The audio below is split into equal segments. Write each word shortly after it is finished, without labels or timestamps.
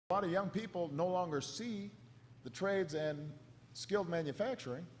A lot of young people no longer see the trades and skilled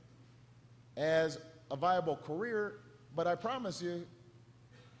manufacturing as a viable career, but I promise you,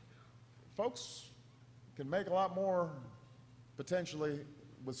 folks can make a lot more potentially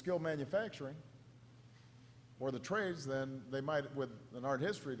with skilled manufacturing or the trades than they might with an art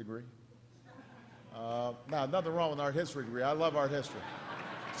history degree. Now, nothing wrong with an art history degree. I love art history.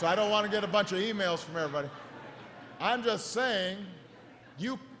 So I don't want to get a bunch of emails from everybody. I'm just saying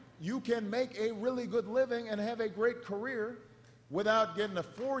you can make a really good living and have a great career without getting a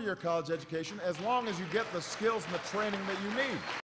four-year college education as long as you get the skills and the training that you need.